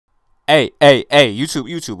Hey,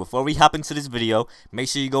 YouTube, before we hop into this video, make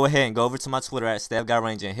sure you go ahead and go over to my Twitter at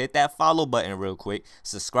StephGuyRange and hit that follow button real quick.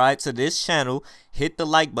 Subscribe to this channel, hit the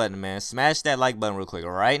like button, man. Smash that like button real quick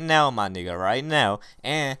right now, my nigga, right now.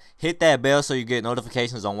 And hit that bell so you get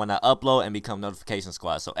notifications on when I upload and become notification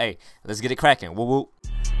squad. So, hey, let's get it cracking. Woo woo.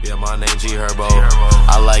 Yeah, my name G Herbo.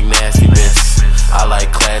 I like nasty bitch. I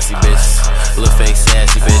like classy bitch. Little fake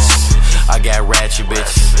sassy bitch. I got ratchet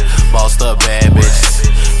bitch. Bossed up bad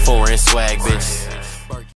bitch. Foreign swag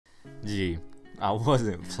bitch. Gee, I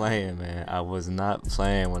wasn't playing, man. I was not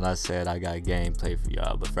playing when I said I got gameplay for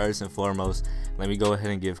y'all. But first and foremost, let me go ahead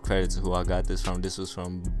and give credit to who I got this from. This was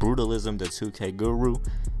from Brutalism, the 2K Guru.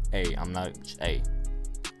 Hey,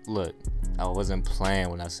 look, I wasn't playing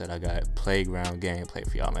when I said I got playground gameplay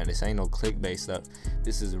for y'all, man. This ain't no clickbait stuff.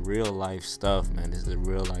 This is real life stuff, man. This is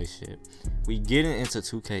real life shit. We getting into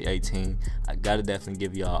 2K18. I gotta definitely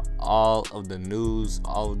give y'all all of the news,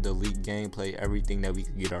 all of the leaked gameplay, everything that we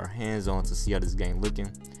could get our hands on to see how this game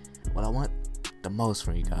looking. What I want the most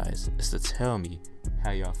from you guys is to tell me how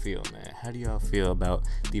y'all feel, man. How do y'all feel about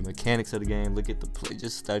the mechanics of the game? Look at the play,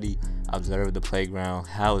 just study, observe the playground,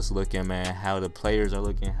 how it's looking, man, how the players are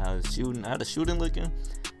looking, how the shooting looking.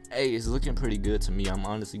 Hey, it's looking pretty good to me. I'm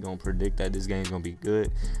honestly gonna predict that this game's gonna be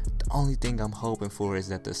good. The only thing I'm hoping for is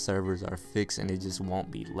that the servers are fixed and it just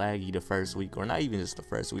won't be laggy the first week, or not even just the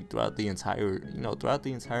first week, throughout the entire, throughout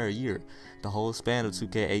the entire year, the whole span of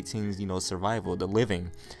 2K18's, survival, the living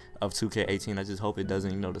of 2K18. I just hope it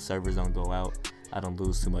doesn't, the servers don't go out, I don't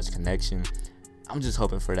lose too much connection. I'm just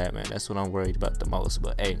hoping for that, man. That's what I'm worried about the most.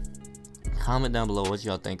 But hey, comment down below what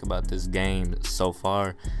y'all think about this game so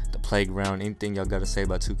far, the playground, anything y'all gotta say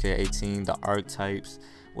about 2K18, the archetypes,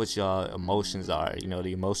 what y'all emotions are.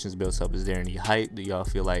 The emotions built up. Is there any hype? Do y'all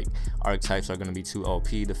feel like archetypes are gonna be too OP?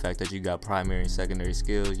 The fact that you got primary and secondary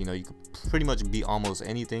skills, you could pretty much be almost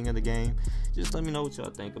anything in the game. Just let me know what y'all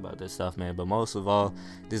think about this stuff, man. But most of all,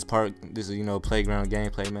 this playground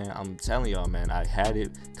gameplay, man, I'm telling y'all, man, I had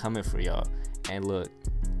it coming for y'all. And look,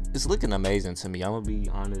 it's looking amazing to me. I'm gonna be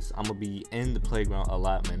honest, I'm gonna be in the playground a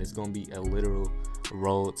lot, man. It's gonna be a literal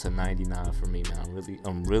road to 99 for me, man.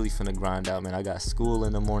 I'm really finna grind out, man. I got school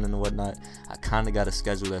in the morning and whatnot. I kind of got a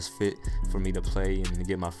schedule that's fit for me to play and to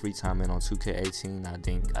get my free time in on 2K18.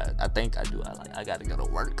 I think I do. I gotta go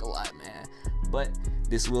to work a lot, man. But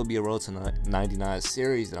this will be a road to 99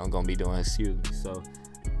 series that I'm gonna be doing, excuse me. So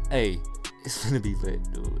hey, it's gonna be lit,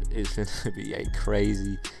 dude. It's gonna be a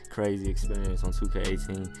crazy experience on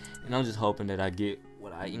 2K18, and I'm just hoping that I get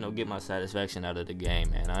what get my satisfaction out of the game,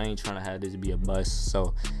 man. I ain't trying to have this be a bust.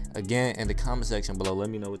 So again, in the comment section below, let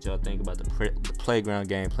me know what y'all think about the playground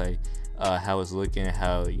gameplay, how it's looking,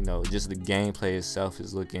 how just the gameplay itself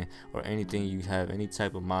is looking, or anything you have, any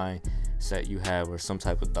type of mindset you have, or some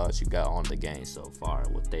type of thoughts you got on the game so far,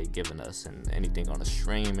 what they given us, and anything on the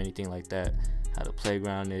stream, anything like that. How the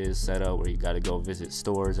playground is set up, where you got to go visit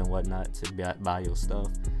stores and whatnot to buy your stuff.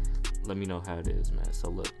 Let me know how it is, man. So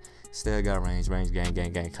look, StephGuyRange, range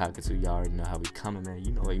gang, cockatoo. Y'all already know how we coming, man.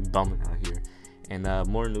 You know we bumming out here. And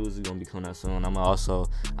more news is gonna be coming out soon.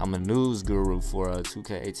 I'm a news guru for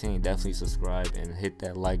 2K18. Definitely subscribe and hit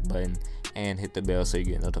that like button and hit the bell so you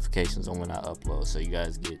get notifications on when I upload, so you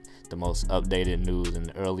guys get the most updated news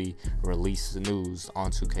and early release news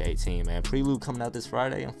on 2K18, man. Prelude coming out this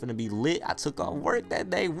Friday. I'm finna be lit. I took off work that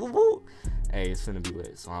day. Woo woo. Hey, it's finna be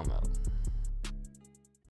lit, so I'm out.